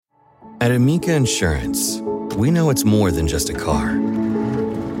At Amica Insurance, we know it's more than just a car.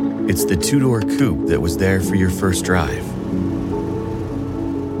 It's the two-door coupe that was there for your first drive,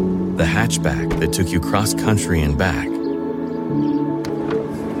 the hatchback that took you cross-country and back,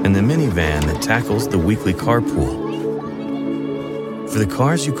 and the minivan that tackles the weekly carpool. For the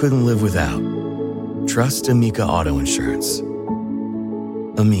cars you couldn't live without, trust Amica Auto Insurance.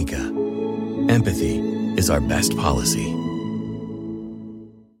 Amica. Empathy is our best policy.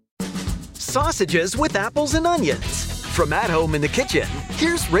 Sausages with apples and onions. From At Home in the Kitchen,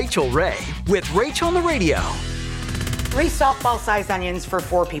 here's Rachel Ray with Rach on the Radio. 3 softball-sized onions for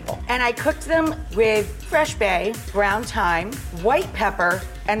 4 people. And I cooked them with fresh bay, ground thyme, white pepper,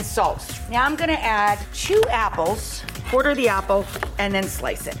 and salt. Now I'm gonna add 2 apples, quarter the apple, and then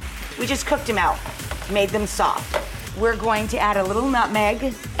slice it. We just cooked them out, made them soft. We're going to add a little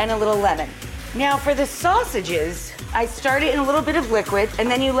nutmeg and a little lemon. Now for the sausages, I start it in a little bit of liquid, and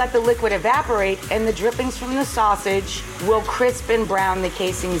then you let the liquid evaporate, and the drippings from the sausage will crisp and brown the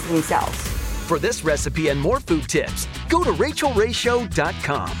casings themselves. For this recipe and more food tips, go to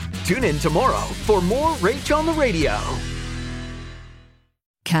RachelRayShow.com. Tune in tomorrow for more Rach on the Radio.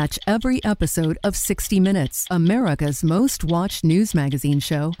 Catch every episode of 60 Minutes, America's most watched news magazine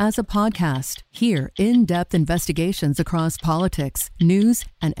show, as a podcast. Hear in-depth investigations across politics, news,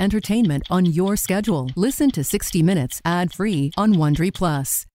 and entertainment on your schedule. Listen to 60 Minutes ad-free on Wondery Plus.